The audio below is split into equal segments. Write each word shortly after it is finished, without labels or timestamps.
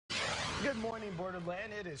Good morning,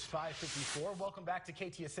 Borderland. It is 5:54. Welcome back to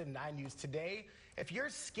KTSN 9 News Today. If you're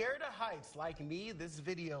scared of heights like me, this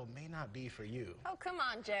video may not be for you. Oh, come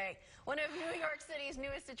on, Jay. One of New York City's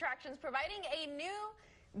newest attractions providing a new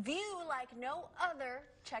view like no other.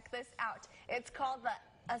 Check this out. It's called the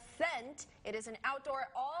Ascent. It is an outdoor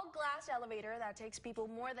all-glass elevator that takes people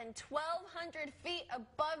more than 1,200 feet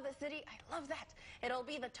above the city. I love that. It'll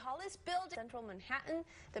be the tallest building in central Manhattan.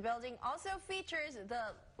 The building also features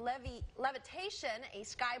the levitation, a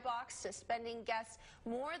skybox suspending guests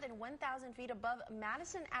more than 1,000 feet above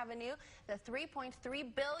Madison Avenue. The $3.3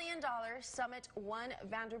 billion Summit One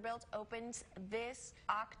Vanderbilt opens this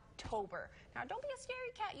October. Now, don't be a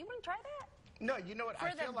scary cat. You want to try that? No, you know what? For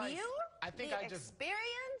I feel the like view, I think the I just experience.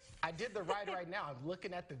 I did the ride right now. I'm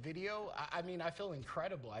looking at the video. I mean, I feel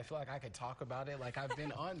incredible. I feel like I could talk about it like I've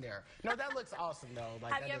been on there. No, that looks awesome though.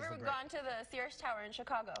 Like, Have you ever gone to the Sears Tower in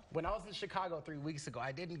Chicago? When I was in Chicago 3 weeks ago,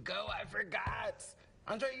 I didn't go. I forgot.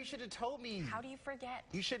 Andre, you should have told me. How do you forget?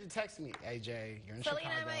 You should have texted me. Hey, Jay, you're in Selena,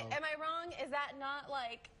 Chicago. am I wrong? Is that not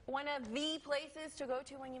like one of the places to go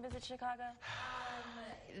to when you visit Chicago?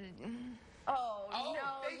 Oh,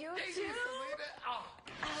 no, thank you you, too? Selena. Oh.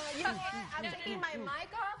 You know what? I'm taking my mic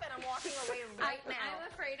off and I'm walking away right now.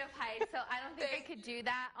 I'm afraid of heights, so I don't think I could do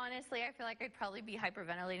that. Honestly, I feel like I'd probably be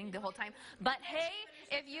hyperventilating the whole time. But hey,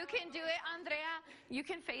 if you can do it, Andrea, you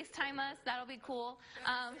can FaceTime us. That'll be cool.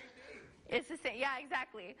 It's the same. Yeah,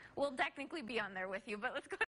 exactly. We'll technically be on there with you, but let's go.